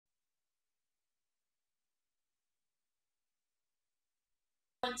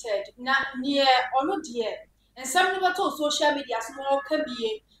na near or no dear, and some never told social media small can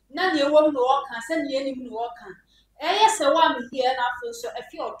be none your one no can send you any no can. Yes, a woman here and after so a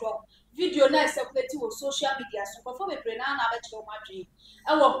few drop video nice circulating with social media so before we bring on our child madrid.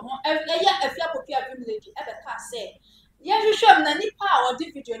 I want a few popular village at the car say. Yes, you should not need power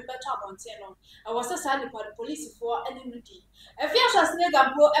video in better on Tenon. I was a sign for the police for any nudity. A few shall snake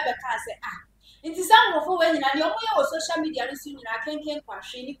and blow at the car say, ah. It is some of when you know social media is soon I can't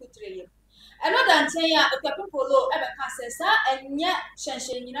quash any good trail. Another 10 years, a couple polo ever cancer, and yet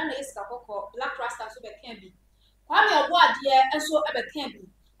Shanshin in an ace black rasta so can be. Kwame Award dear and so ever can be.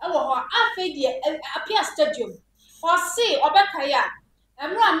 Our Appiah Stadium or see or Bekaya.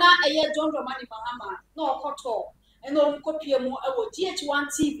 And run now a year John Mahama, no Koto, and no copy more our GH1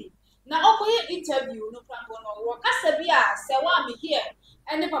 TV. Now, okay, interview no plan or Casabia, Serwaa Amihere.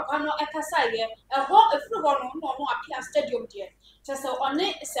 And the papa no ekasaya a few no Appiah Stadium dear. Just on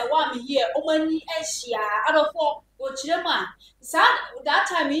it Serwaa Amihere omani ehia adofo ochirema that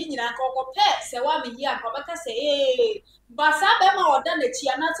time in akoko pe Serwaa Amihere akobaka say ba sa be ma oda na chi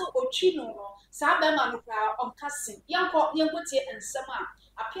anato otwi no sa be ma no kra onkase yanko tie ensem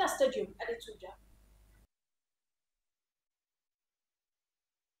a Appiah Stadium edetuja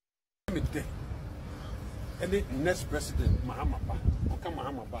and the next president Mahama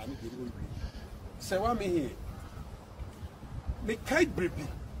Mahama ba ni gero wi Serwaa Amihere me kai baby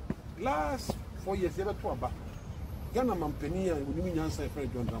last 4 years ever to aba Ghana mampani a onimi nyansa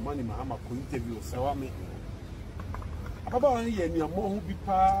friend John Mahama ko interview Serwaa Amihere ababa wan ye ni amo hu bi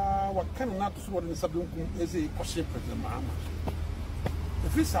pa wa kan na to so wode sabunkum eze question president Mahama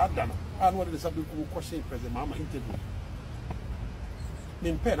if it's adana and wode sabunkum question president Mahama interview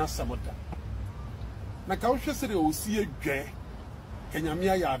nimpe na samoda na ka wohwe sere o si adwa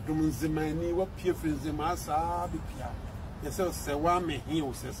kenyamia ya adom nzemani wa pie frinzema sa bepia yese Serwaa Amihere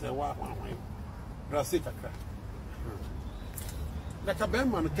o Serwaa hwanhwan brase kakra na ka be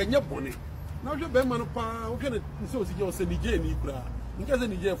man kenya bone na wohwe be man pa wohwe ne nse o si je o se nije ni kura nka se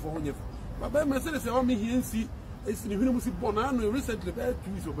nije fo honye ba be man se Serwaa Amihere nsi esi ni hwene musi bona no recently be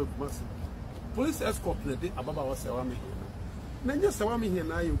 2 weeks of Kumasi police escort ne de ababa wa Serwaa Amihere Nanya Serwaa Amihere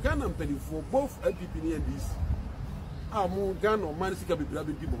na you Ghana mpedi for both LPP and this. Amu Ghana or Manisika be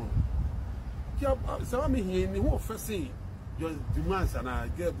grabbing people. Serwaa Amihere ni who first say your demands and I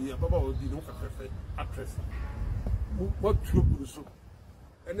get be a baba or the no actress. What trouble so?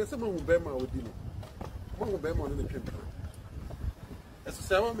 And there's someone who Bema or Dino. One will Bema on the camp. As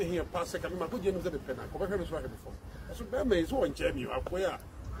Serwaa Amihere pass second, my good James at the pen. I covered him before. So Bema is one jammy up where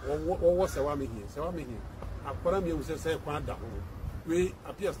or was Serwaa Amihere? Serwaa Amihere. Akwara mi say kwanda ho we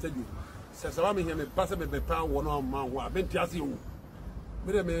Appiah Stadium Serwaa Amihere me pass me bepa wo no ma wo abenti ase hu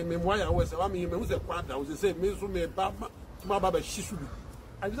me waya wo Serwaa Amihere me say kwanda wo say me so me ba ma ba shisu bi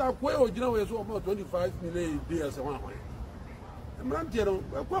I just akwa o gina we so about 25 million a day as one ho emran tie no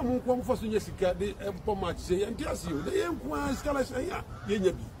akwa mu nko mfo so nya sika de empo match say enti ase hu de yenkwa skala say ya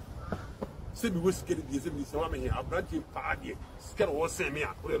yenya bi se bi wo sika de se bi Serwaa Amihere abranti pa de sika wo say me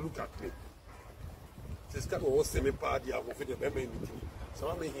a we look at me this kind of semi party of the Bema.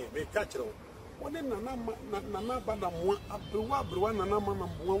 Serwaa Amihere, may catch it. One in Nana Badam, Abruwa, Nana Manam,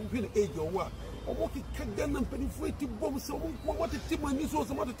 1 age or what? Or what it can get them penny for 80 bombs. So, what the team and you saw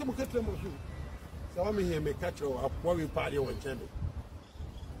some other team of you. Serwaa Amihere may catch you up one party or channel.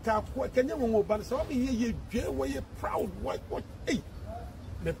 Cap, what can you move? But Serwaa Amihere, you were proud. What? Hey,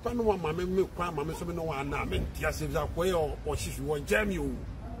 the Panama Mamma, Mamma, so no one, I mean, yes, if that way or she won't jam you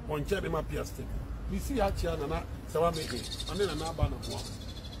on Jeremy Appiah Stadium. You see how Chiana Serwaa Amihere, and then another one.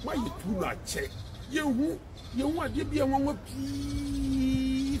 Why you do not check? You want to be a one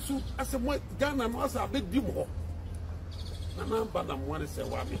piece as a white Ghana was a bit demo. Nana Badam one is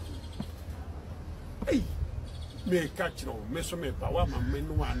Serwaa Amihere. Hey, may catch no, Meso me power, my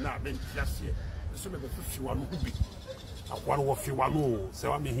men one not been just here. So maybe 51 would be. A 1 or 51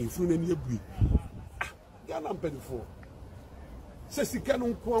 Serwaa Amihere, food and you be. Ghana penny for. Says he can't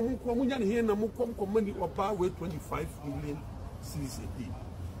come here and come money or power with 25 million cedis a day.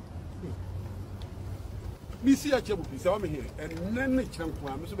 We see a chapel, Serwaa Amihere, and then the chunk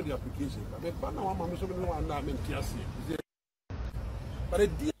one, Mr. the application. But now I'm so many one name in but a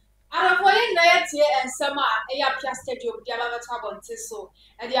dear. And summer a Appiah Stadium, Jalava so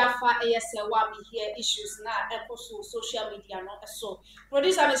and the Alpha Serwaa Amihere issues now, and also social media, not so.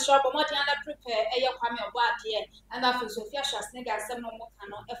 Producer Miss Shop, what you prepare a Kwame Award here, and after Sophia Shasnega, some more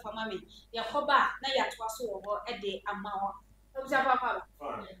canoe, a family, Yahoba, Naya Twaso, a day, a mile.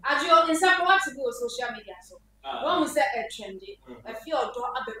 As you in some what to do with social media, so one was a trendy, a few door,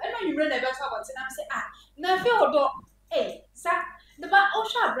 and when you run a better about it, I'm saying, ah, now feel door, eh, sir, the back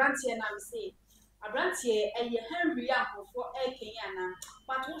ocean abrantie na say abrantie Henry ankofo Kenya na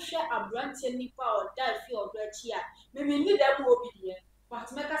but wo hwe abrantie nipa o die fi obrachi a me ni dem obi de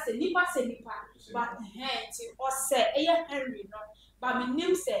but make say nipa but ti o say Henry no but me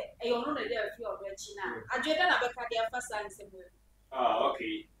nim say no na die fi obrachi na adweda na beka de afasa nsem.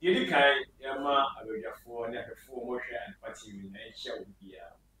 Okay. Yedi kai yama abegyafo ne afefo mo hwe anpati mi na ehia obia.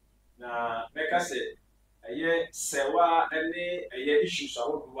 Na meka say Serwaa ene issues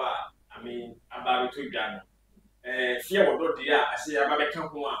awodoa I mean about to dwan. Fear wodo dia ase ababeka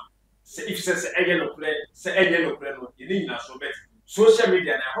ho a say if say no kure no yedi nyina so bet social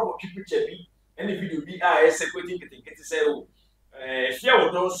media na how keep picture bi any video bi security ketekete say o fear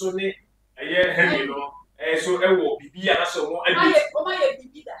wodo so ne Henry no so ewo bibia na so mo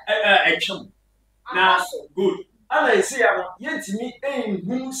bibi da na good ala say am yentimi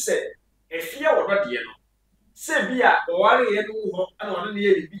enhu say fear wodo de no say bia oware ye no ho ana ono ne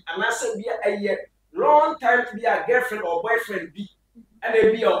ye bibi ana say bia long time to be a girlfriend or boyfriend bi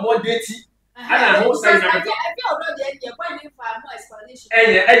ana bia o mo date ana ho say na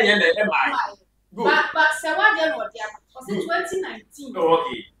good but Serwaa de no dia was in 2019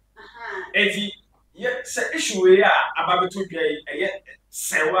 okay enti say issue we ababeto dwa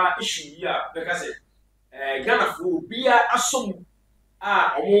Serwaa issue ya because Ghana fo bia asom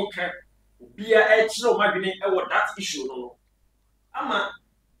omo ka bia chiro madwene that issue no ama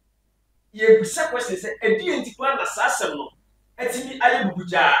ye bisa question say edi entipa na sasem no etimi aye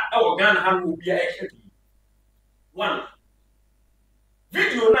bubuja Ghana ha no bia one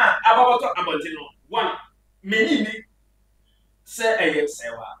video na ababato abonte no one menini say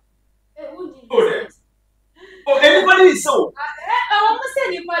Serwaa anybody is so almost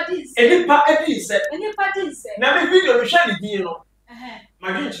anybody is na me video no share the no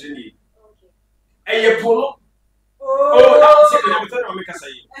magin chire ni polo that say na beto na make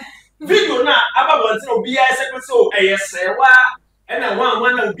say video na ababonte no bia say so Serwaa na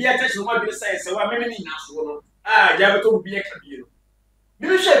one na bia touch no ma bi say Serwaa me ni na so no ja beto bia ka bi no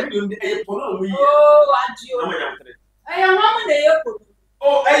bi share video no polo no yi adio amanya mtre mama na polo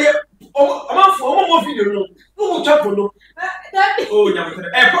I'm more video no. Who chop no?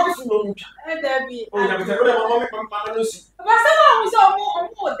 Nyamtere. Profit no mu twa. Dabi. Nyamtere. Mama no si. But someone who saw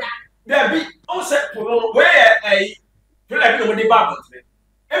more that. Dabi. O se polo where feel like no dey bad but.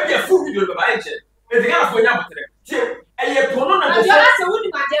 E be full video ba enche. E dey ga for nyamtere. Tie polo na go. Ya se woni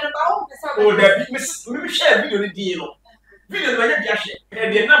ma je no ba o pesa. Dabi. Me share video ni di no. Video no nya bia hwe.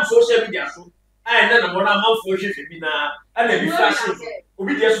 E dey nam social media so. Na mo na manfo hwe bi na ana bi fashion.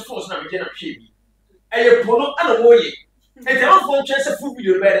 Obi dey so force na me je na hwe bi. Polo ana mo ye. E dey manfo hwe se full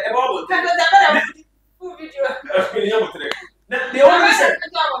video be e ba bo. Full video. Na they always say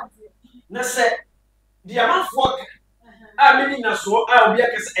na say the manfo me na so obi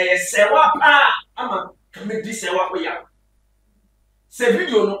akese Serwaa pa ama me di Serwaa ko ya. Se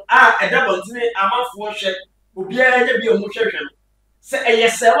video no e da bontine amanfo hwe obi anya bi o mo hwe no. Say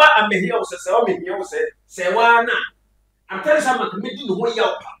Serwaa Amihere o Serwaa Amihere o Serwaa na I'm telling someone me di no ho ya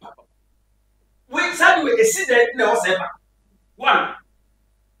papa we said we see that na o say ba one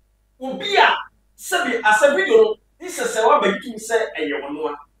obi a sabi asa video no this Serwaa ba gitu say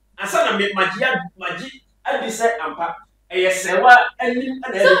wono asa na me magi adi say ampa Serwaa anim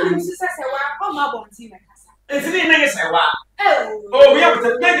ana so say Serwaa o ma bonti na kasa etini na Serwaa we have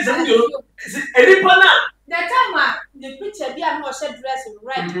to make this video edipa na the time the picture be am no share dress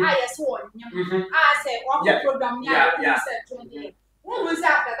red yes one say one program ya say 20 who was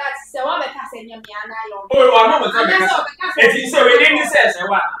after that Serwaa be ka say nyam ya na yo I'm not saying it is say we didn't say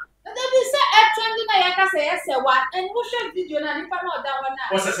Serwaa they be say trending na ya ka say Serwaa and who share video na nipa na oda wana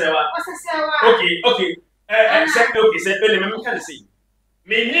what's Serwaa okay say let me can say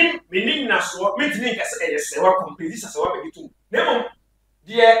meaning na so meaning ka say Serwaa complete this Serwaa be gitu nemo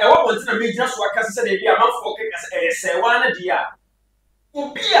dia e wo bontina me gina so aka se dey amanfo ke ka Serwaa na dia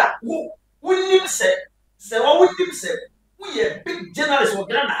obi a wo nim se Serwaa wo nim se wo ye big journalist wo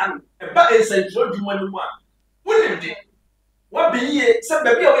Ghana ha no e ba ensentro dwuma no mu a wo nim de wa be ye se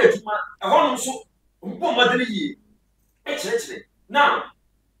ba bia wo adwuma e ho no so mpo madere ye e kire now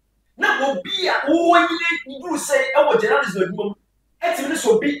na obi a wo nyine ndu se e wo journalist adwuma mu e timi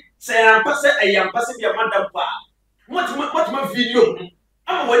so bi se ampa se ayampa se bia madam pa what video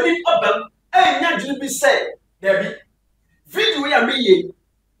I'm winning up nya dwene bi say there be video ya me ye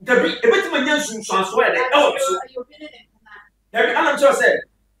there be e beti manya sunsun so e dey so there be anam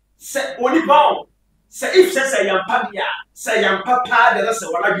say oni bawo say if say yampa bia say yampa pa de say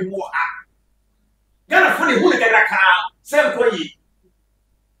wala bi mo ha Ghana fo ne hu ne kada ka say ko yi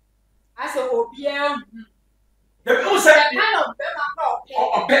I say obia there be say kind of them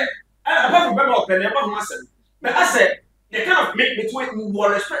open. Apart from Bema open, never master. But I said, they kind of make me to it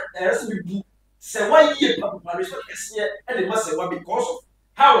more respect. As we do. Say, why ye Papa respect here and they must say, what because of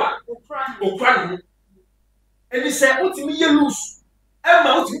how Okran. And he said, what me you lose?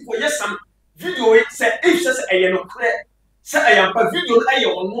 Emma, what you yes, some video it said, if says a yellow clear. Say, I am a video, I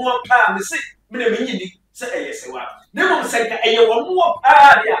am more palm, the sick, many say, yes, what? Never say, I am more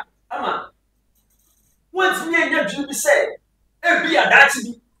area. Ama. Once me and you be said, be a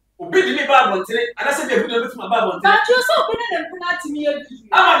dachi, obey me Bible today, and I said, you're going to look my Bible. But you're so good at them, me.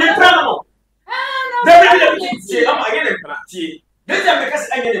 I'm a problem. I'm again in Prati. Then because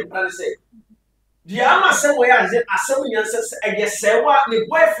I get in Prati say, the Ama somewhere as some answers, I guess, Serwaa, the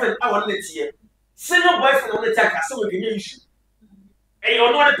boyfriend, I want it here. Single boyfriend on the attack, so we can issue. And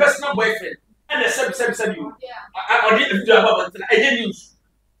you're not a personal boyfriend, and the same you. I didn't do about it, I didn't use.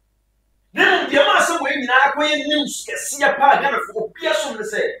 Then the Ama somewhere in our news, see a paragraph for Pierce on the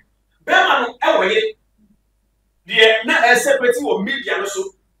say, Berman, away. The not a separate or media also.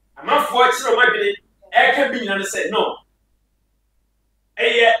 I'm not fortunate, my baby. I can be understand. No.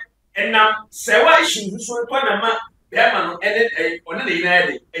 And now, Serwaa issues so Panama, Berman, and then on the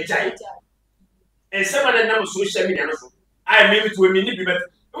United, a giant. And some of the number social media also. I made it to a minute, but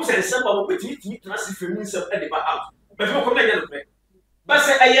who said some of me to ask if you mean some edible out. But you come again. But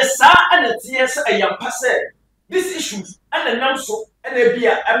say, I saw and a tears I am passed. These issues and the numso and the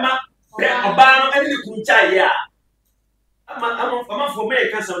beer, Emma, Obama, and the Kunchaya. I'm for me,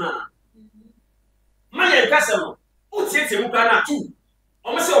 Cassana. My cousin, who sits in Uganda too.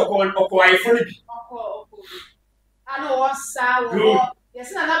 Almost a call or quiet for it. I know what's sour.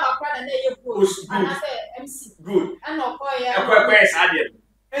 Yes, another brother, and I say MC. Good. I know quiet.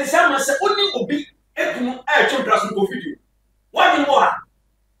 And some say only obi ekunu a children go video. Why do you want?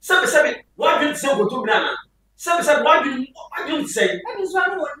 Some why do you say go to Brana? Some why do you say? That is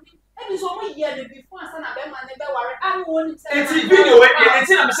one word. That is only year before son of them and never worry. I don't want to say. It's video.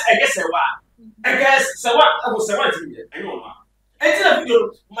 It's I guess I guess so. What I was saying, I know. It's a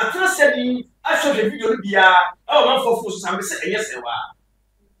video. Matana said, I showed the video. Oh, man, for forces. I'm saying, yes,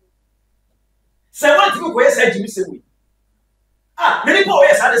 so what you go say Jimmy say we. Ah, many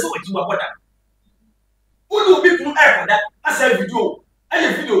boys are so what you about that. Who do people act that? I said video.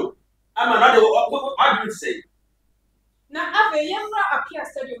 I video. I'm another what do you say? Now have a young Appiah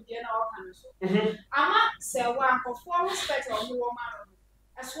stadium here now can so. I'm not Serwaa for full respect of the woman.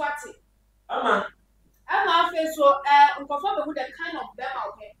 As what it. I'm afraid so unconfirmed with the kind of them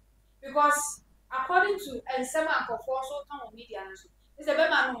out here. Because according to and some unconfirmed so come media it's a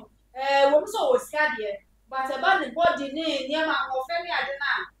better no. Woman so was scared here, but about the body name near my family I don't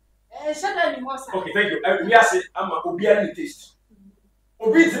know. Okay, thank you. We are saying I'm a Obiani taste.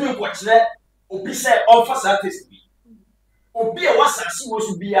 Obi didn't watch that. Obi said offers that taste me. Obi was supposed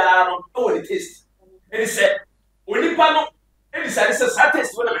to be over the taste. And he said, only panel, and he said, it's a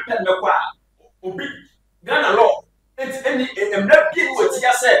taste when I tell me what Obi Ghana law. And not being what he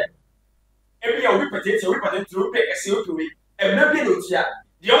said. Every year we potato, to pick a seal to me, and not being what here.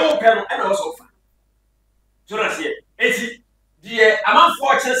 The old panel and also. So that's it. It's the amount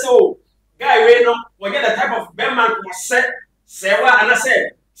for so guy, we know what the type of Berman was said, Serwaa, and I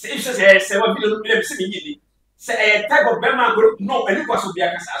said, if she says, Serwaa, we say a type of Berman group, no, and it was to be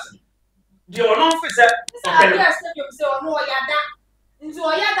a assassin. The unknown officer, no, into a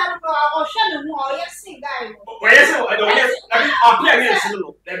yard or shadow more, yes, sing guy. Well, yes, I don't know. Appiah, yes,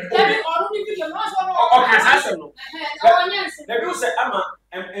 no. The say, Amma,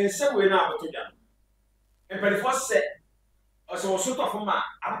 and some way now to them. And but it was said, so sort of a man,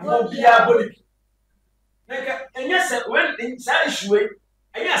 a body. And yes, when inside issue,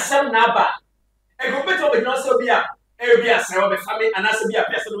 and yes, some naba. And go better with no so be a Serwaa family, and as be a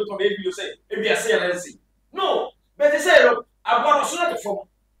person with maybe you say, maybe a say, no, but they say, I've got a sort of form,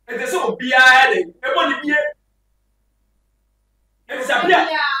 and there's so be added, and one year. And it's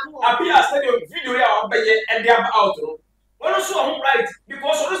Appiah stadium video here, and they are out. Well, also, I'm right,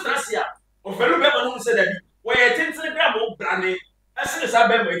 because of this here, of fellow Berman who said that, where I think to the gram of brandy, as soon as I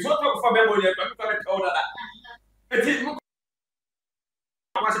remember, it's not for memory, but you can't tell that. It is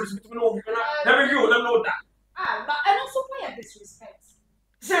never you don't know that. Ah, but I don't support disrespect.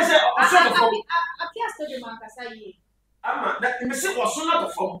 Say, Appiah stadium, I say, that the was so not a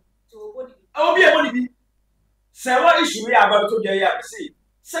form. I will be a money. Serwaa issue we are about to get say,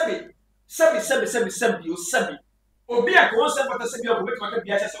 Sebi, you Sebi. Obi a concept of the Sebi of which market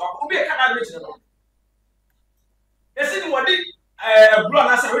be as Obi a canal rich. Yes, it was a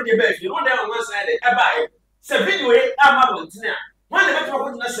blood as a ready bed. You know, there on one side, a buy. Sebi, way, I'm a mountain. One of the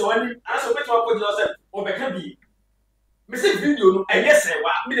better say, one, as a better put yourself, or become be. me say video no e yes e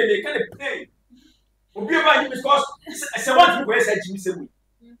wa me dey make the play obi ba because say want to go say Jimmy say we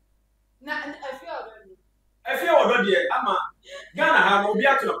na I feel odo dey ama Ghana ha obi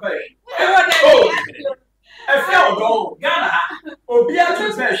ato pa e I feel odo Ghana ha obi ato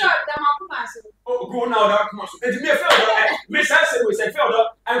pa go now that come so e me feel odo me say we say feel odo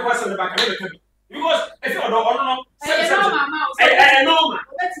and kwase the back me be because I feel odo ono no say no ma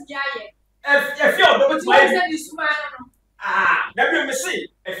I feel odo but that be me say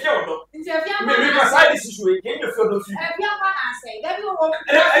I feel odo me because I this issue again the feel odo feel I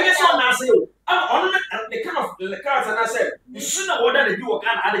guess on say on the kind of the character I said you shouldn't order the do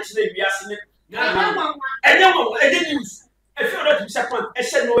Ghana had actually be asking Ghana and news I feel that disappoint I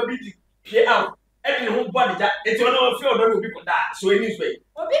said no be pay out and the whole body that it will feel that people die so it is way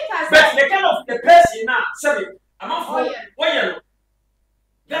but the kind of the person now say I'm not for why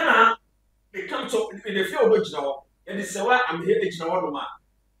Ghana they come to the feel original and they say well I'm here original one man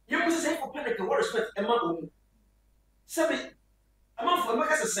you must say for panic and what respect am I say I'm for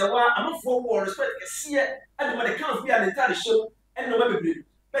make us say well I'm for respect see and when they can't be an entire show and no maybe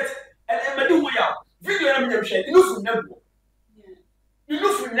but and me do ya video na me share you fu na go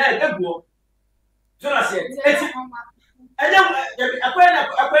you fu na e go so na say eti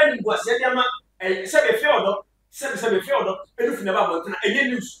akwa ni go say dia ma say be feel odo say be feel odo e fu na ba mo na e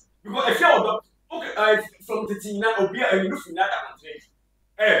news because e feel odo okay from the thing na obi e fu na da country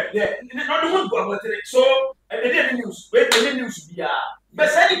yeah no do go about it so e dey news we dey news bia but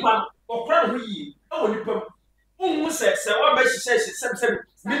say ni pa okra no yi e woni pam unmu say wa ba hihye say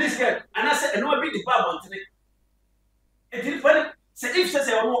minister and I said no be the Bible today it is funny say if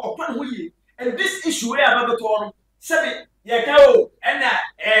say no okra no yi and this issue where about to on say ye ka o and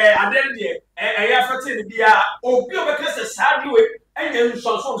adem de ya fatin bia obi o be ka say sad we and you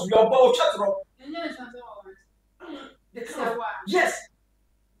songs you about chatro yes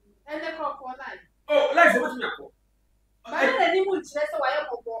and the crop for life oh life what me akọ but the name would say why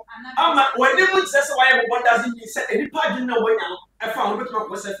you ama when they would say why you doesn't mean say any part you know when you I found with my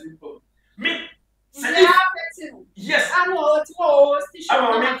process me yes I know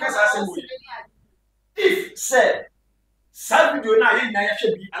if said some video now in na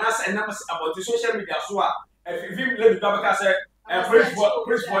should be and I say about the social media so if you let the double say praise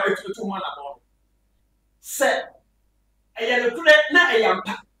for it to man about say I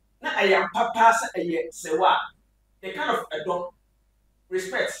am papa say what a kind of a dog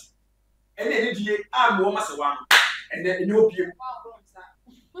respect and then I'm woman say one and then no people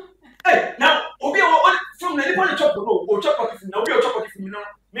hey now obi from the people chop no or chop if no be chop if no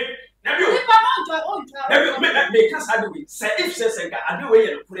me na be me can say the way say if say I do way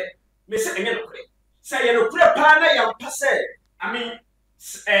no kure me say enye no kure say ye no kure pa na ya pass I mean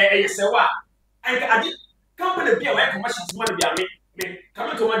say what I did company be away commercial money be me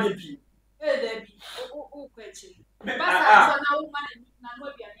come to my DP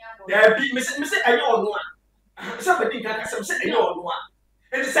there be me say enye ono a somebody can say enye ono a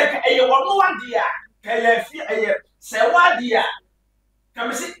and say enye ono one dia ka ya fi Serwaa dia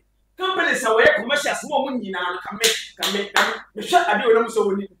come see company say we commercial small money na come me sure ade we no so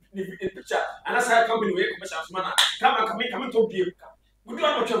we ni picture and that's how company we commercial small na come to be we do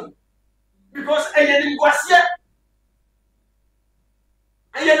not tell because enye ni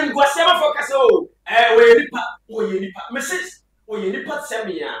ngwase ma focus oh we nipa message we nipa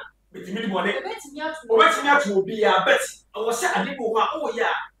semi ya betimi di bone obetimi atu obi ya bet wo se ade bo ho oh ya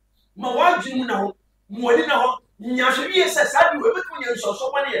ma wa dwum na ho mo ni na ho nya hwe wie se sabi we betimi nya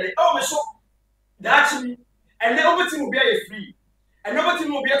nsoso bone ye oh me so that me and then obetimi obi ya free and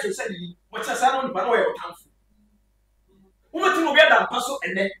obetimi obi ya to say ni mo cha sa no nipa no ye otamfo obetimi obi ya da paso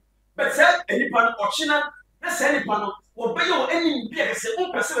ene but say enipa no ochina na say enipa no wo be yo eni bi ya se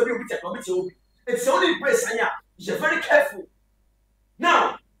on person be obi te no be te obi it's only place anya you're very careful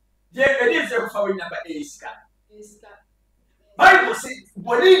now there it is there for we number iska Bible say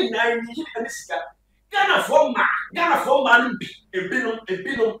body na ni iska Ghana for man bi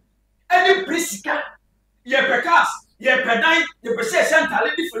ebinom any prisika ye pekas ye pedan ye pese central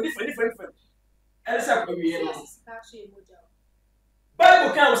different and say ko we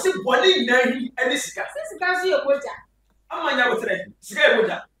Bible can say body na ni iska so ye moja amanya wotre sika ye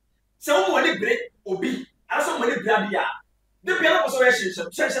moja se wo woni bre obi aso mo ni bre dia de bia no so we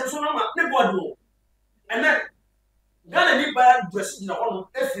hyehyem so no ma ne bodo and then Ghana ni ba dress na ono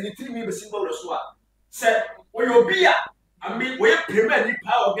efiri 3 mi be simba wo so a se wo yo bia ami wo ye premier ni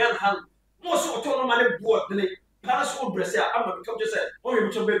pa o Ghana han mo so to no ma ne board ne pa so dress a ama be come just say wo ye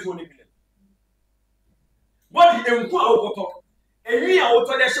bicho be to ni bi body enku a wo koto enwi a wo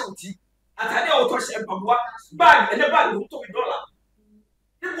to de hye uti atade a woto hye mpaboa bag ene bag wo to $1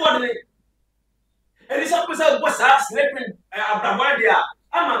 people ordinary elisa pesa go sa sleeping abrabwa dia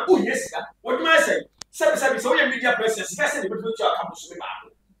ama unye sika woduma say sabi so we media person sika say the people to akaboso me ba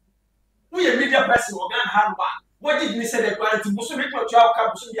we media person organ hand ba what did me say the quality boso me to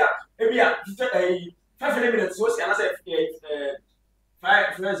akaboso bia e bia 5 minutes so say say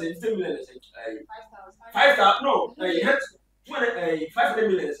 15 million say 5,000 no 5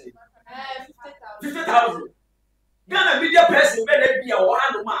 million say 50,000 Ghana media person be dey bia o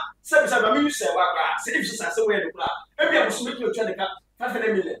hand ma sabi me use wa kra say if say we dey kra e bia boso me to the 5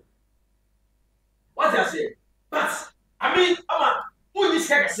 million what I say but I mean ama who is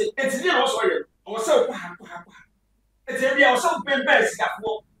kaka say it's dey no so ye o say kwa it's bia o say ben sika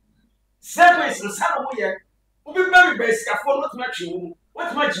fo service nsa no ye obi ben sika fo no tuma twe wo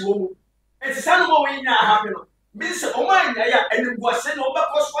what ma ji wo it's sa no we nya happy no mean say o ma nya ya enimbo ase no be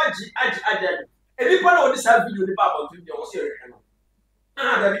ko so agi Any part of this video, the Bible to be also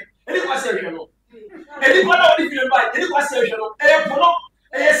David. Any question, no. Any part of the video, any question, no. Polo,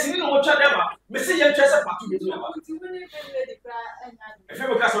 sitting on each other. Missing your chest apart to be doing. If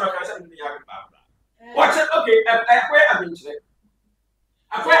you cast on a cancer in the yard, watch it. Okay, I've been today.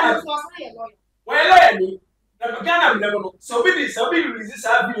 Well, I Ghana level. So we release our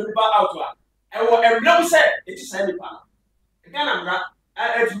video about out. And never said it is any part. Ghana,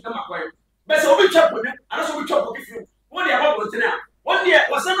 I think I'm acquired. But so we chop on it, and also we chop on you. One day about what's now. One day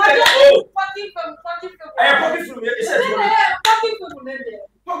was something pocket from it. Said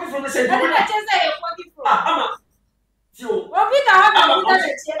pocket from the same.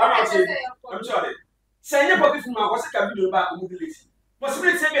 I'm sorry. Say your pocket from our second video about mobility.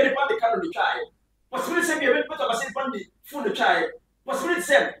 Possibility say any part the car of the child. Possibility say a bit of a same funding for the child. Possibility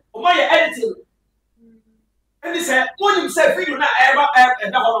say, oh my editing. And he said, one himself video not ever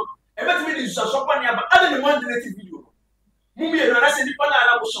and now. I bet me this shop on here, but other than one related video. Mummy and I said, the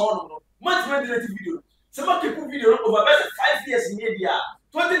banana was shown. Month related video. Some people video over 5 years in media.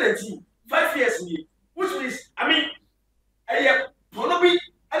 2019, 5 years in media. Which means, I mean, I probably,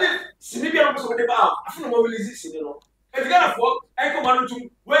 I didn't see me on the bar. I feel more release, you know. If you can't afford, I come on to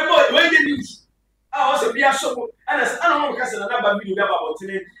when the news. I also be a shop, and I don't know because another video about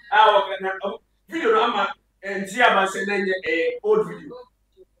today. Our video and Ziaba said, old video.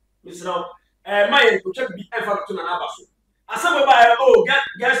 Mr. My check be ever to an abaso. As some by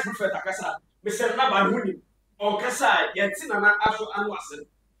gas prefer Takasa, Mr. Naban Winning, or Kasa, yet sin an actual anwasan.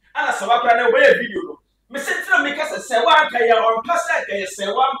 And a Sawaka way video. Mr. make us a Serwaa Kaya or Pasa Kaya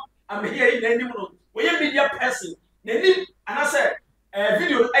Serwaa Amihere in any moon. When media person, they need, and I said, a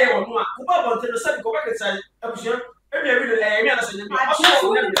video I want to go about the same go back inside. Maybe I will lay me as a there's no answer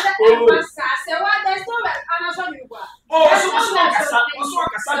you. Oh, I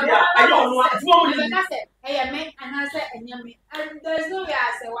don't know. And there's no way I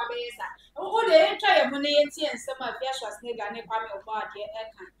say what is that. Oh, they try your money and see and some of your shots nigga and pay me about your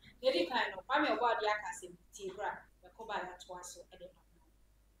aircon. Any kind of pay me about the Akasim Tigra, the Koba that was so.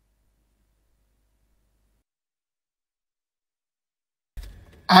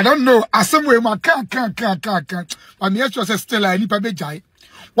 I don't know. I somewhere my can't. I'm here to say still I need a jai.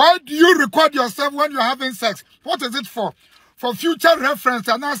 Why do you record yourself when you're having sex? What is it for? For future reference.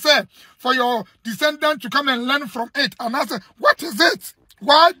 And I say for your descendant to come and learn from it. And I say, what is it?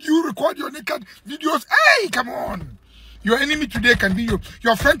 Why do you record your naked videos? Hey, come on. Your enemy today can be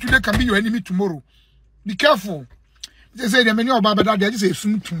your friend today can be your enemy tomorrow. Be careful. They say the many of Baba they just say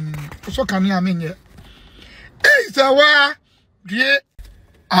soon. So can you mean yeah? Hey, Serwaa, dear.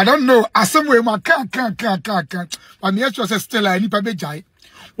 I don't know. I somewhere my can't. I'm here to say still I need a jai.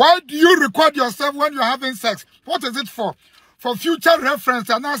 Why do you record yourself when you're having sex? What is it for? For future reference.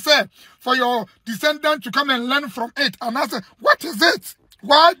 And I say for your descendant to come and learn from it. And I say, what is it?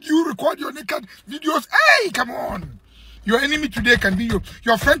 Why do you record your naked videos? Hey, come on. Your enemy today can be your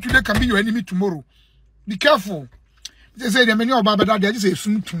friend today can be your enemy tomorrow. Be careful. They say the many of Baba they just say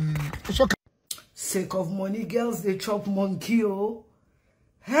soon. Sake of money, girls, they chop monkey. Oh.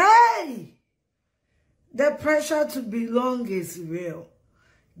 Hey! The pressure to belong is real.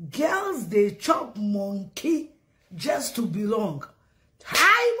 Girls, they chop monkey just to belong.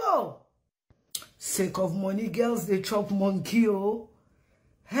 Hi-mo! Sake of money, girls, they chop monkey. Oh.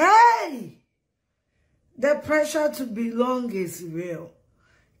 Hey! The pressure to belong is real.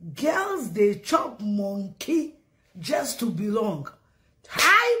 Girls, they chop monkey just to belong.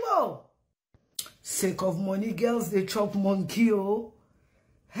 Hi-mo! Sake of money, girls, they chop monkey. Oh.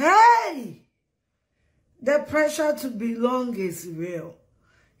 Hey! The pressure to belong is real.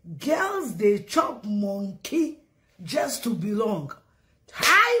 Girls, they chop monkey just to belong.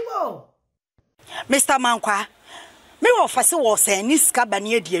 Hi-mo! Mr. Mankwa, me office was a niska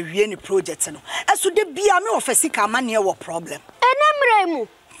bani de awie ni project no. Eso de bia me office ka mane wo problem. Enemremu.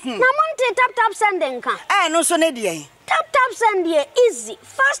 Na monte tap sending kan. No so ne de. Tap send here easy,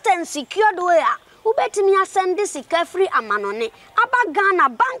 fast and secured way. Ubetimi send this free amanone. Aba Ghana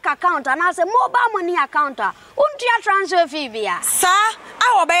bank account and as a mobile money account. Untia transfer fee via. Sir,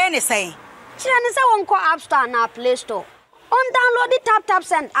 I obey any say. Chine say won ko App Store na Play Store. On download the tap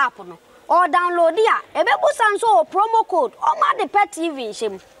send app no. Or download dia. Ebebu sanso promo code. O ma de pet TV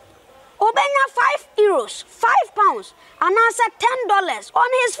shim. Obenya €5, £5, and answer $10 on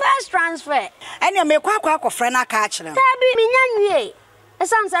his first transfer. And you make quack friend a catch them. Tabi minyanwe.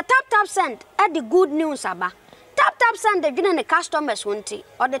 Esansa tap send at the good news aba. Tap send the the customers won't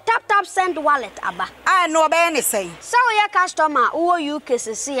or the tap send wallet aba. I know about any say. So your customer who you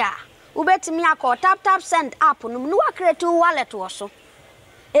cases here. Ubetimi akọ tap send app no no create wallet wo so.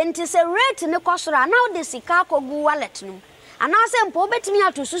 Enti se rate ne kosora now the sika ko gu wallet no. Anase mpo betimi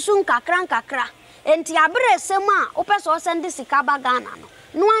atu susu nkakra enti abre sem a opeso send sika ba Ghana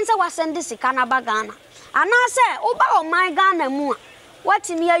no anse wa send sika na ba Ghana anase oba o my Ghana mu a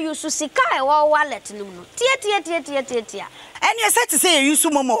watimi use sika e wo wallet no tie and you said to say you use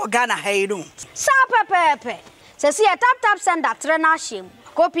momo Ghana hayru sa pepepe se si tap send that trena shim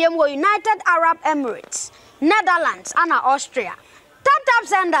kopiem wo United Arab Emirates Netherlands and Austria tap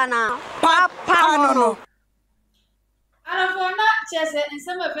send na papa no And for not just in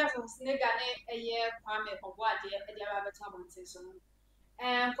some of us, Snigane a year, Pame or what dear, a dear Abatamon.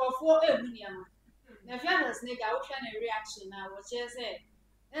 And for 4 million. The father's nigga, ocean a reaction now, was just said,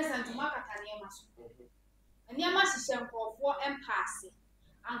 listen to Macataniamas. And Yamas is for 4 empassi,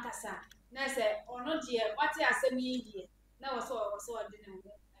 Ancasa. Nessa, or not dear, what I say me, now so I didn't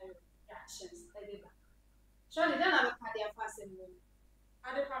reactions. Surely then I look at their passing room.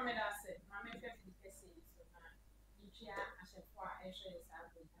 I don't come in, I said, Mamma 50. I said, why I should say,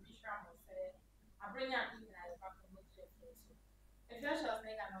 I bring out even as back from the place. If you shall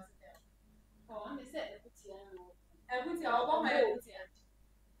make a noise there. Oh, and they said, I put your own my own tent.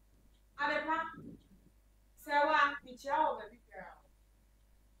 Adepa, Serwaa Amihere, baby girl.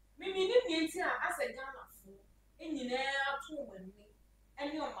 Mimi didn't hear as a Ghana fool, and you never told me,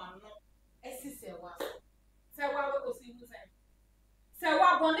 and your mamma, as he said, Serwaa was in the same.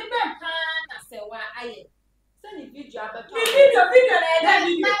 Serwaa Bonnie Pan, as Serwaa I. Send a video, but video, and then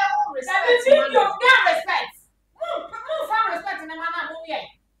you video, respect. Move for respect in the manner of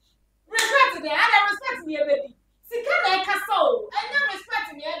respect me, I don't respect me, baby. See, can I castle? I don't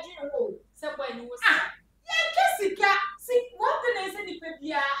respect me, I do. So when you was yeah, see, what the name is in the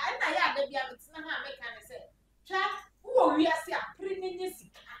paper, and I had the baby, it's not how I can say. Chat, who we are see a premium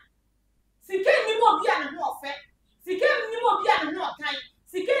Sika. See, can you more be an offer? See, can you more be an time?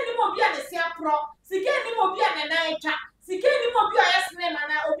 See, can you more be an a pro? Sike ni mo bia na na etwa sike ni mo bia ya sene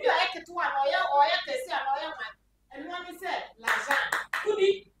mana obi o eketo an oya kesi an oya man eno ani se lajan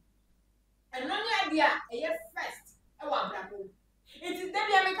kudi eno ni adia eye first e wa brabo it is dem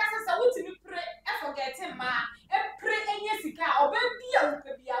ya make say wutimi pray e forget ma e pray enye sika oba bia wo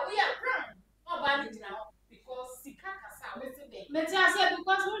pe bia we ya kran oba ni dina ho because sika kasa we se be meti ase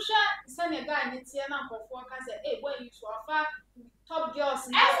because who sha sene ga ni tie na nkofo ka say eh boy you to offer top girls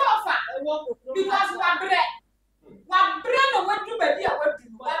because one bread no what do baby what do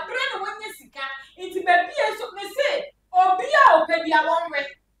one bread no when you sika into baby so me say obia o baby a one way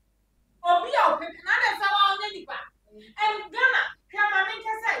obia o baby na dey say wa onye nipa and Ghana come I mean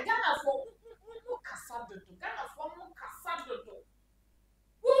say Ghana for mu kasado Ghana for mu kasado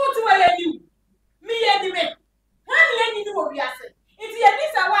who to where you me ye me when ye ni wo wi ase it ye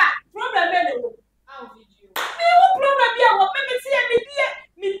this a wa problem be no how video me who problem be a wo me see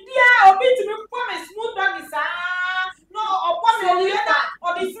me dia obi to me promise smooth dog is no or promise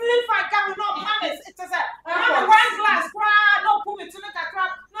or the feeling fine come no promise it is a one glass cry no put me to make a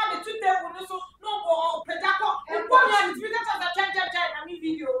crap no the two table no so no go pedako and come here with video of the change na me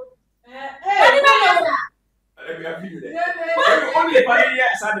video anybody else let me have video there only if I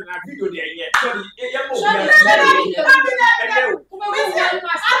hear sad na video there yet sorry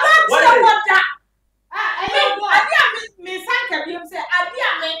me sanka bi say adia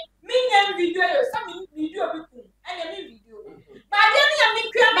me nyam video yo some video bi ku ene me video ba dia me nyam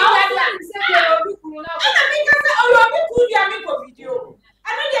kwa me adia say obi ku na ana me ka say obi ku dia me ko video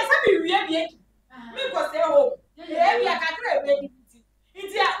ana dia say me wie bi me ko say ho e bi aka kra e bi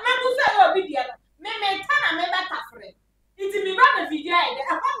iti me ku say obi dia me ta na me beta frɛ iti me ba na video e de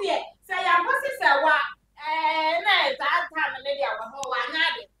akwa de say ya go say wa na ta ta me dia wa ho wa nya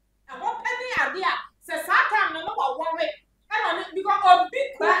de akwa pani adia say satan no wa worry because of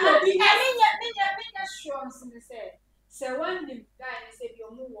big obi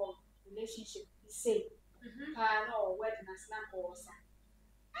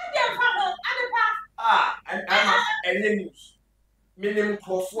minim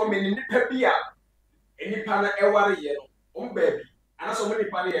crofo minim nipa bia enipa na eware ye no baby ana so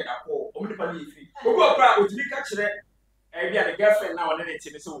nipa na ye da ko nipa na yefiri obi okra odiri ka kire bia the girlfriend na wona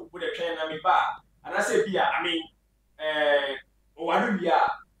nti me so wo de twen na me ba ana say bia I mean o wadu bia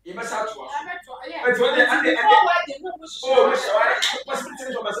e be sa to so but what the and oh shawara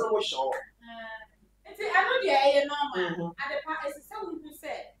possibility to person wo show nti ano de eye normal adepa esese wo hu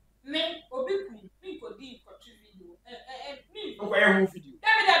say me obi kun me ko di ko tu video me ko ye hu video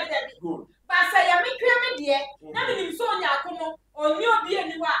dabi good ba say ya me kra me de na me nim so onya akono onye obi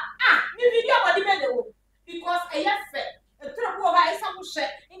eniwa me video body me de wo because eye fe etrebo ha isa mo hye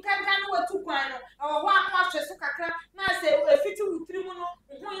nkanka no watu kwan no ho anu ahwe so kakra na say efiti wutiri mu no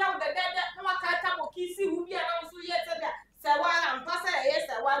hu ya wo dede na wakata mo kisi hu bia na so ye tebe Serwaa ampasa eye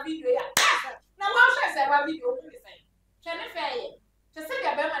Serwaa video ya na wa hwe Serwaa video hu me say hwe ne fe ye hwe se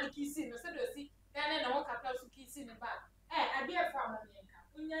bia be ma ni kisi no se do si na wo kakra so kisi ne ba Appiah fa mo nka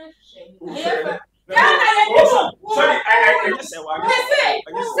unya hwe sorry I just say what say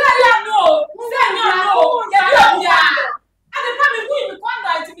ya no ya ade pa me hu mi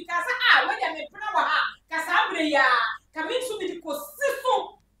kwanda nti because when ya me pena wa ha kasa abre ya ka me nso mi di kosiso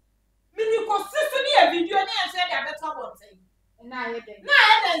ni e video na ya say dia better one thing na ye den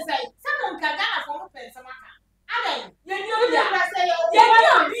say some nka Ghana for mo pensa maka ade ye ni obi ya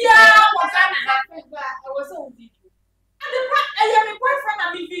wa Ghana ha e was on video ade pa e ye me boyfriend na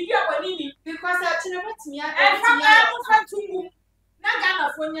me video wa ni because I chine betimi from tungu na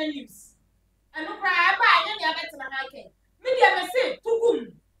Ghana for nya news anu pra ba anya ni abetina ha ken media me say tugum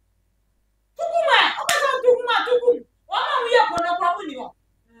tugum oma wi e kono kwa mu ni ho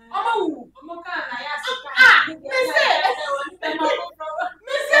oma wu oma ka na ya sika me say ra oma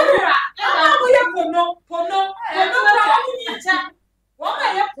wi e kono kwa mu ni cha oma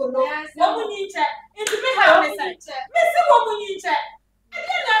ye kono wa mu ni cha into me ha me say me say wa mu ni cha e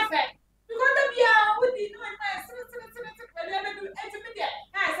dey na fe because the bia we di no na we do into media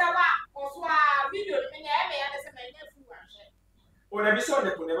na say wa oswa video me na me ya say me na fu o na bi se o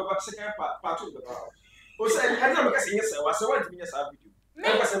ne ko ne baba second part of the power o say I don't because yes Serwaa so want me say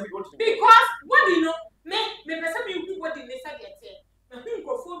video because what do you know me person me who what the nessa get me who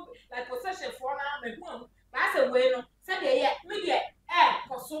go for like possession for na me who ba say we no say dey me dey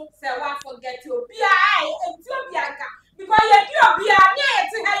koso Serwaa forget you bia enti obi aka because you do obi a na ye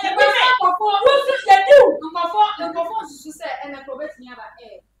ti ha ye be nkofo susu say and I probate me aba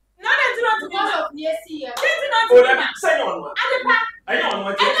no na do because of near see ya o na say no no adepa I know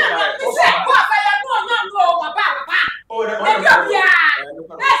what you say go fa ya no wa ba o na obi a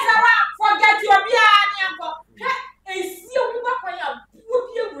na Serwaa forget you obi a ni anko esi obi ba kwa ya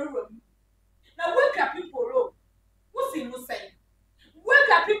obi ewuro na wake up people ro who see mu say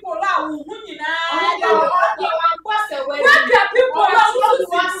wake up people la wo hu nyina wake up people la wo hu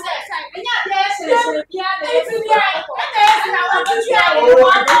say enya dey say bia dey na wo do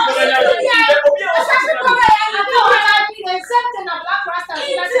something na black rasta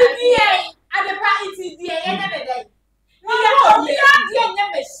adepa itidie ye na be dey we are dia nya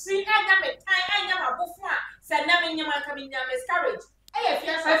me si anya me tan anya mabofu a se na me nyama ka me nya miscarriage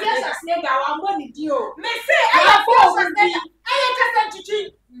fiasa snake wa mo ni di o me say fiasa snake ka san chichi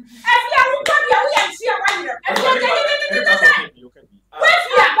afia wo ko dia wo ya chi a wa yire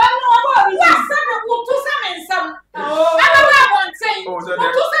afia ba no wa sabe wo to sabe nsam ana wa won say wo to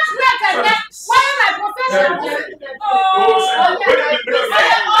sabe like that why my profession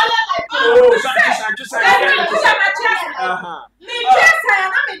me just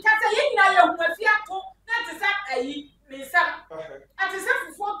na me kata ye nyina ye hu afia to na te sa ayi me sam ati se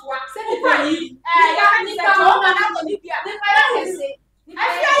fufu to a se ni pa yi ya ni ka o na na ni bia ni pa ya kese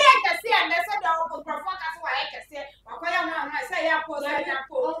afia ye kese and se da o profo ka so wa ye kese wa kwa ya ma se ya po o na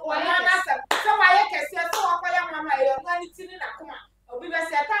na se wa ye kese so wa kwa ya ma ye o ni tini na kuma obi be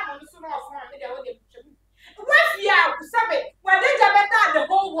se ta mo so na ofo me de o de wafia kusabe wadeja beta the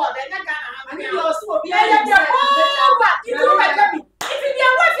whole world and na Ghana ha me yo so obi ya the whole world itu ba kabi itu dia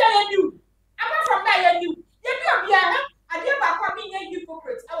wafia ya new apart from that ya new ya bi obi ha ade ba kwa bi nye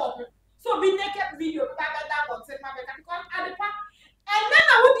hypocrite e wo ho so be naked video ba that one say ma be because adepa and then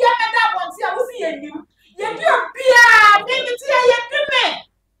na wo dia that one say wo see ya new ya bi obi a me ti ya bi me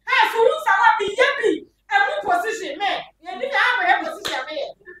ha so wo sa wa bi ya bi e mu position me ya bi ha ba position me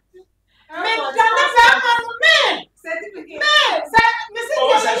me gana fa me certificate me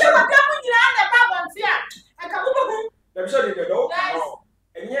say you wa ka mu nyina na ba bon ti a aka bu bu dem so de do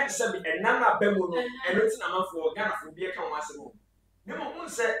enye se bi enana ba mu no eno ti na manfo Ghana fo bi e ka wase mo me mo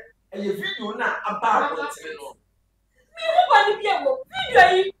se eye video na aba bon ti no me wo ba ni bi e wo video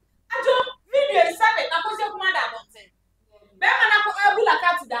yi ajo video yi sabe na ko se kuma da bon ti Bema na ko ebula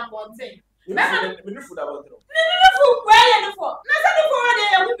cat dan bonten. Bema me food about no. Me food where you for? Na say the for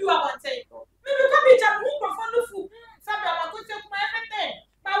dey we do bonten. Me come be chat who for no food. Sabi am go take my everything.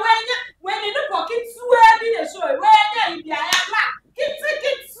 But when you no pocket suwe bi dey show. When you be aya black. Kit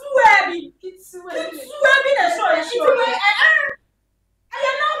suwe bi dey show. I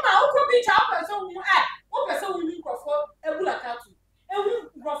know ma who could be chat person who who person who link for ebula cat.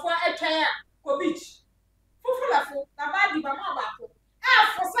 Ewu grofo etwan ko beach. Fufulafo na ba di ba ma ba ko.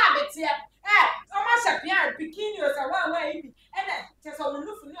 For sabete o ma shapia bikini o sa wa ibi. Ene te so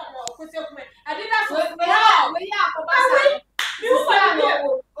lu fu ni o ko se kuma. Ade da so we ya ko ba sa. Mi hu ba ni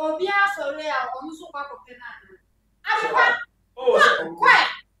obi a so re a o mu so kwa ko pe na. Ade kwa. Kwa.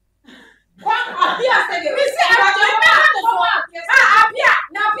 Kwa Appiah say we say Appiah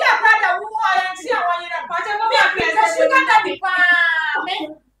na Appiah brother wo o yan ti awon yin pa je mo Appiah say sugar daddy pa me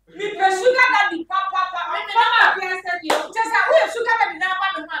pe sugar daddy pa me Appiah say you just we sugar daddy na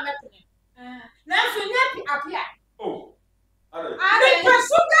ba me ma me pene na so nya Appiah oh me pe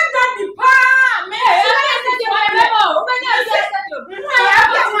sugar daddy pa me sugar daddy pa me o me nya stadium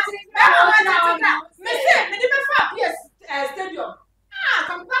me say me di me fa Appiah stadium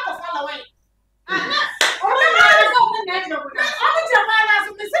come back of all away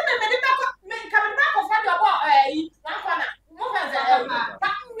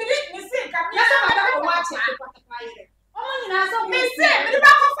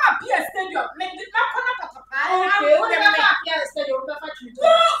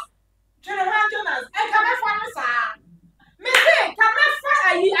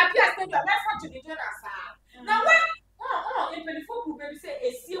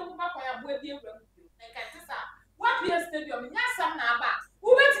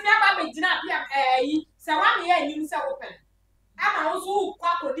Serwaa Amihere ni se open. Ama ozo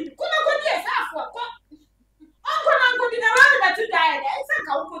kwa kodi. Kuna kodi e sa afo ko. Onko na kodi na wa na tu dai na. E sa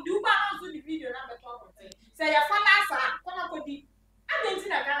ka kodi u ba na zo di video na beto ko te. Se ya fa na sa kuna kodi. Adenti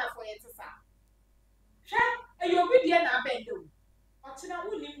na Ghana for yet sa. Hwe e yo video na bendo. O tina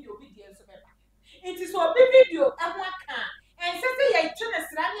wo nim yo video so beba. It is so big video e ho aka. En se ye twe na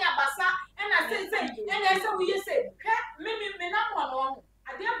sra ni abasa e na se en e se wo ye se. Hwe me na mo no.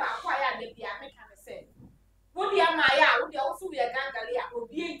 Ade ba kwa ya de bia me ka say wodi amaya wodi also we gangale a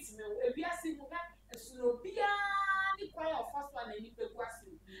obi entime ebi ase mu ga esuno bia ni kwa ya first one ni peku ase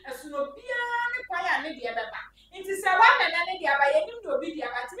esuno bia ni kwa ya ne de beba nti se wa na ne de aba ye nim do obi de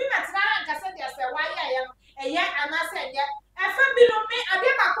aba ti bi metra anka se de se wa ya eye anase enye efa bi no me ade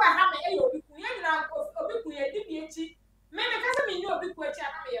ba kwa ha me e obi ku ye nyina obi ku ye di bi echi me ka se me ni obi ku echi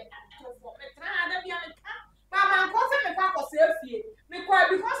ana me ye platform metra ade bia me ka ba man ko se me kwa ko se afie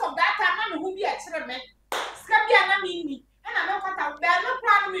because of that time na me hu bi a kire me ska bia na me ni na me kwata be no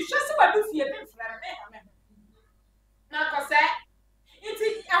pra no me hwese wa du fie me mfra me ha me na ko se iti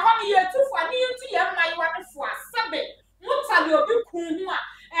e ho me ye tufu ani ntu ye mai wa ne fu asabe mutale obi kun hu a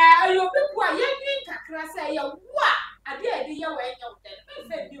ayi obi ku a ye ni kakra se ye wo a ade ade ye wa enya wo den me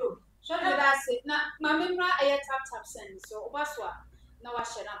fe bi obi so that say na ma memra aye tap send so obaso a na wa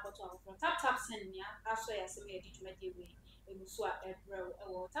share na photo of tap send nia aso ya se me edi tumade we so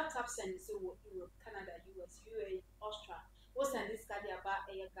tap send so Europe, Canada, US, UAE, Australia. We send this card about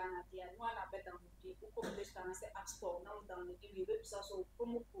Ghana there. One a better movie. We come this time and say App Store. Now down the give you website so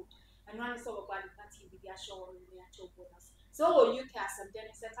promo code. And one is over by the TV. They are showing the actual bonus. So you can send then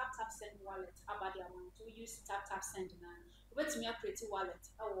it's a tap send wallet about the amount. We use tap send now. We to me a pretty wallet.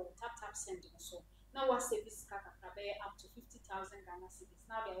 Oh tap send so. Now what service card up to 50,000 Ghana cedis.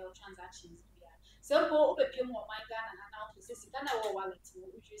 Now they are transactions. So go open more my Ghana and now to say Ghana wallet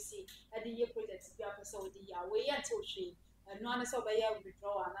which you see at the year projects be up so the way until she and no one is over here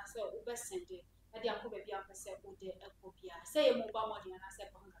withdraw and I say over send it at the Uncle be up say oh the Appiah say mobile money and I say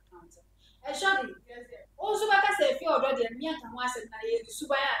bank account. And surely also like I say if you already and me and was na ye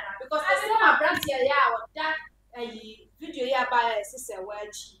subaya because I say my brand here ya or that video here by sister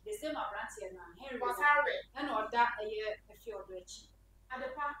wedge the same brand here now Henry and or that a year if you already at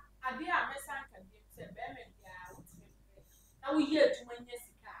the park Appiah mesan kan bi se be me bia wotime na wo ye adwuma nya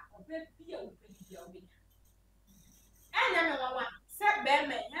sika obe bia wo pedi bia wo nya enya me wawa se be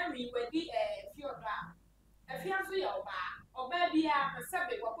me Henry wedi fiodo a fianso ye oba bia se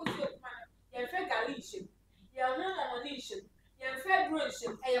be wo ko se kuma ye fe gali him ye ho mo ni him ye fe dro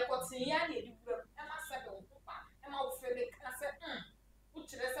him e ye kotin ya na edi bura e ma se be wo pa e ma wo fe be ka se wo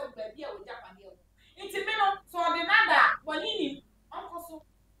kire se wo ba bia wo japa de wo nti me no so de nada boni ni onko so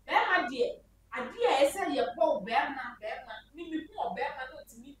Bema die, adie ese ye bo bema ni mi ku bema no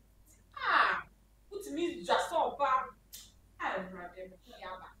timi. Utimi just oba. Ai brother me ku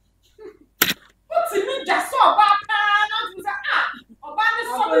ya ba. Utimi just oba pa na tu sa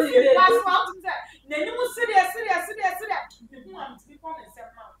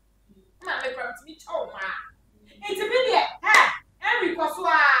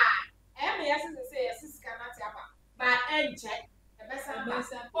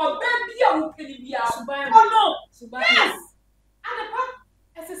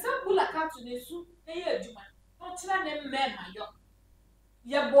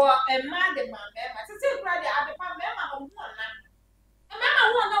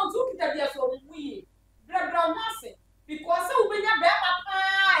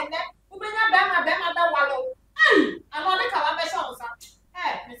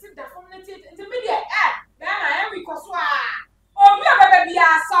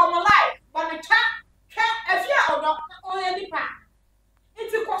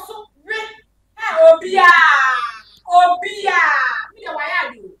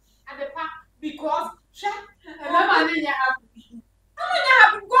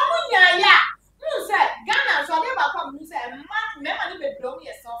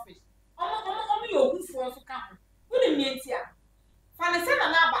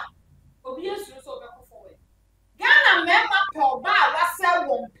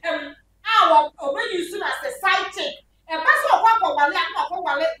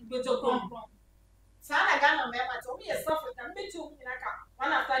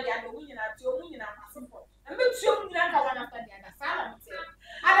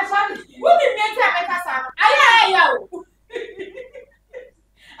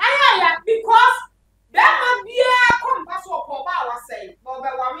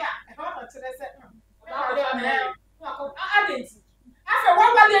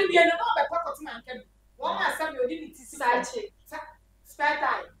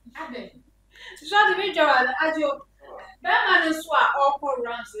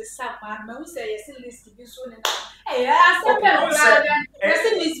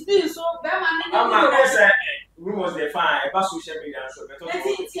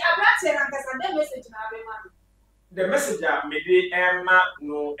The message I made Emma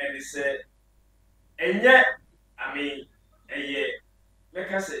no and they said, and yet, I mean,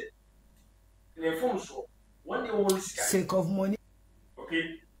 like I said, the phone show one day won't sake of money.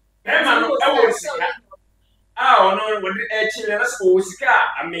 Okay, Emma no, I will see. Oh no, when the children that's always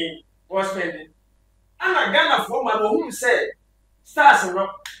I mean, was spending. I'm a Ghana for my who said, stars and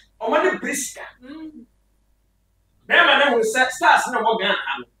rock, or money brisker. Emma no said, stars no more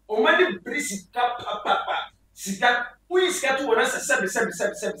Ghana, or money brisker, papa. Sika, who is got to us a 7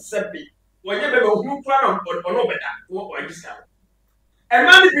 when you have a who plan on over that, or discount. And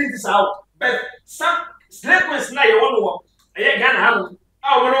money brings this out, but some slackness now you want to walk. I ain't gonna have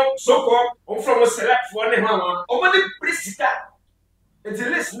I want to so called or from a select for any mama, or money brisker. It's a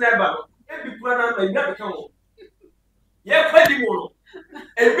list never, every plan may never come home. Yeah, quite more.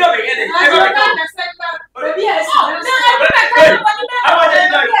 And we are beginning.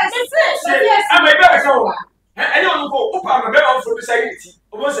 I don't go up on my bed for the sanity.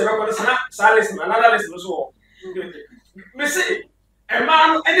 Almost a record silence, another lesson as well. Missy, a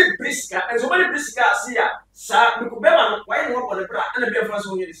man, any brisker, and so many brisker see ya, Sir Mukubema, why not on the bra and a beer for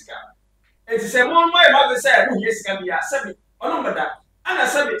so many scar. And to say, one my mother said, who yes can be a 7 or number that, and I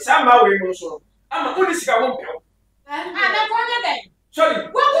said it somehow we also. I'm a only cigar won't go. And I'm going to sorry,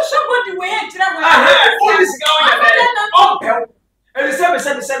 what was somebody way to have only cigar and the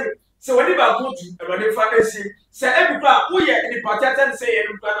 7. So when you go to a running fantasy, say every plan, we are in the party and say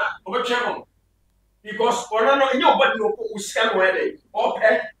every plan over channel. Because or no, nobody knows who scam where they or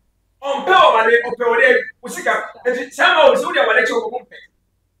pay on power money or pay who sick up. And somehow it's only a lecture of one pay.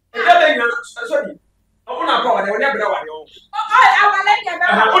 And that thing, sorry, I want to call it whenever I know. I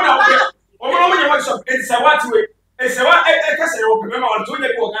want to it's a what way. It's a what I can say, remember, on 2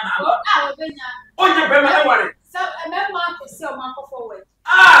 years ago. On your Bema, so a member is so much forward.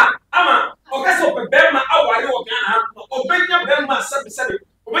 Ama, okay, so Bema, our Ghana, or Benya Bema 7,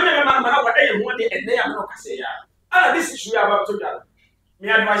 when your mamma, one day and they are not say, this is about to that. Me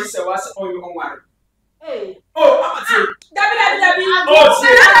advice was all your own one. Hey, oh,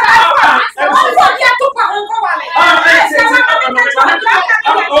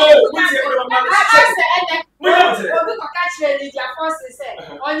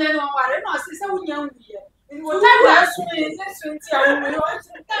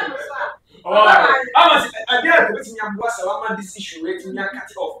 this issue rating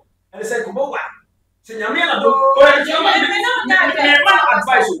cut off. And I said, come on. Say, Yamina,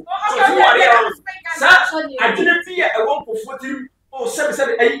 advice. I didn't fear a 1 for 7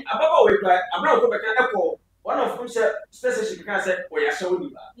 above I'm not going to echo. One of them said, special because we are showing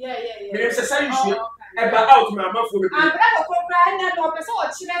you. Yeah. It's a sign about out my mouth. I'm more person or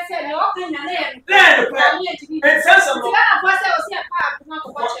children say, no, okay, and and sense of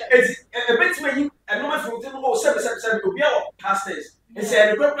it's a bit when you and no from 777 to be our pastors. And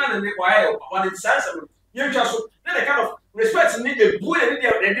said the government and the wire on its sense of you just then a kind of respect need a boy and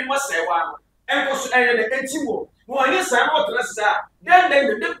they must say one. And was the anti-war. Well, yes, I'm not necessary.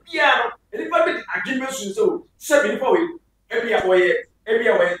 Then the piano, and if I did arguments so 74 every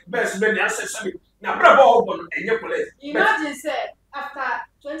way, best when the answer something. Now, bravo, and your police. Imagine, say, after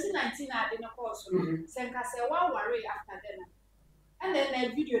 2019, I didn't course, Senka say one worry after dinner. And then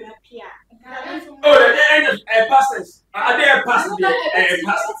a video appear. Oh, the pastors. Are there pastors? A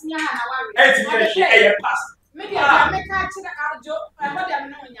pastor. Maybe I make a joke, and what I'm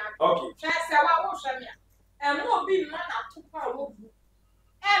knowing. Okay. That's how I will show me. And more be man up to power.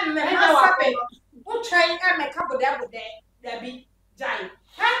 And me happy. We'll try and make up with that there be giant.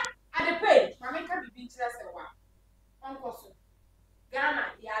 At the page, my make up be interest a while. Uncle Ghana,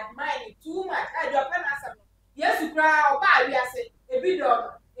 you admire it too much. I do a pen as yes, you cry or buy, we are saying a bit of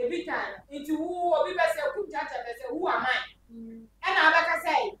a bit time. Into who or be better, who am I? And I like I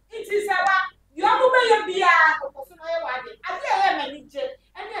say, it is about. You are moving your beer, I am a manager,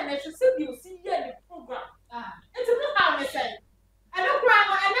 and then I should see you see the program. It's a good how I say. I don't cry,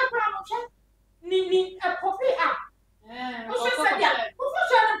 Nini, a coffee up.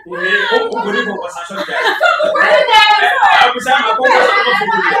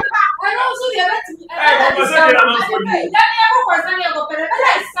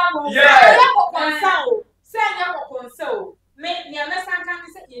 Me near Messan can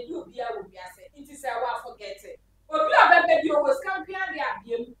say you be a will be a say. It is a while forget it. Or you have a baby was camping and they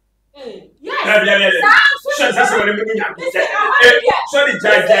yes. That's what I'm doing. Sorry,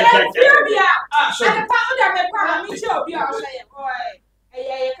 Jack. And the pound of a me show be our say, boy. I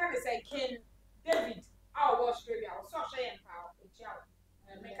can't say King David, our Australia, or social power,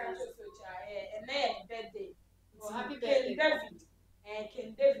 and make a and then birthday. Happy birthday, David, and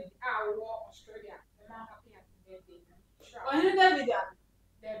King David, our war Australia, and I'm happy birthday. Oh, he David.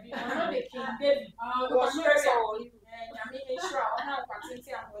 There be another King David. Was very and I mean, sure, I'm not going to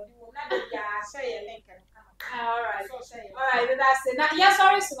say a link. All right, that's it. Now, yes,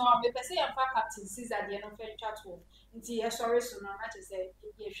 sorry, so now, if I say I'm captain, since at the end of the chat home, yes, sorry, so now, I just say,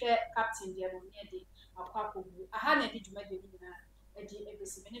 you share captain, the other day, a couple. I had a bit to make the dinner, a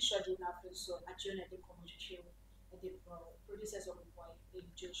dissemination dinner, so I joined the community, the producers of the boy, the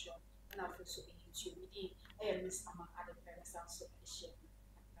Joshua, and I feel so into me. I am Miss among other parents, so I share.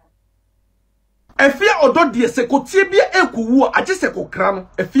 Efia odo die sekotie bia ekowu age sekokra no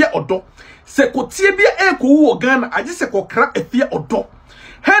efia odo sekotie bia ekowu Ghana age sekokra efia odo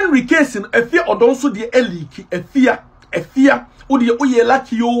Henry case no efia odo nso die eliki efia odi oye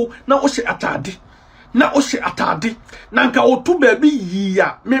laki yo na o hye atade na nka otu ba bi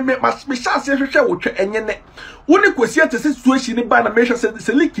yia me chance hwehwe wotwe enyene woni kwesi atese situation ni ba na me hwese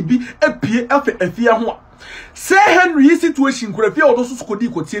se liki bi apie efia ho a se Henry situation kura efia odo so skodi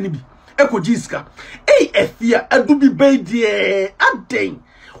kotie ni bi ekojiska efia adubi beidie aden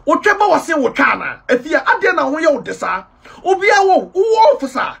otweba wase wotwana efia ade na ho ye wodesa obia wo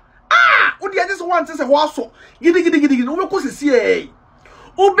ofisa odi age se wan tese ho aso gidi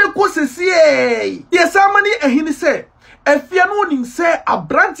obeko sesi yesamani ehini se efia no nim se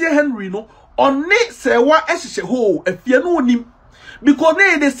abrante Henry no oni Serwaa ehihye ho efia no nim because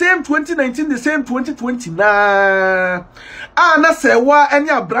they the same 2019 the same 2020 na Serwaa any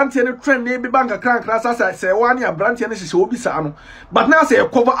abrante any trend na be bank account class Serwaa any abrante any hihye obi sa no but now say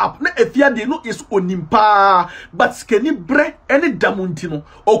cover up na efia de no is onimpa but skeni bre any damunti no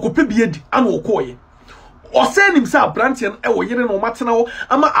okope biedi ana okoye Ose nim sa abrante no e wo yire no matena wo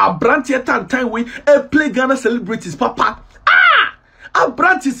ama abrante tantan we e play Ghana celebrities papa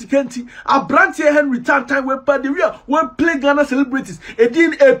abrante sikanti abrante Henry tantan we pa the we play Ghana celebrities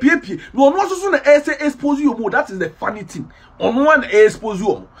edin epiepie no no so na say expose you more. That is the funny thing on one expose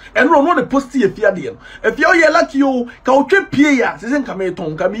you and no the post efia de no efia o ye lucky o ka o twa pie ya se nka me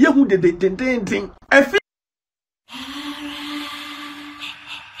ton ka me yehu de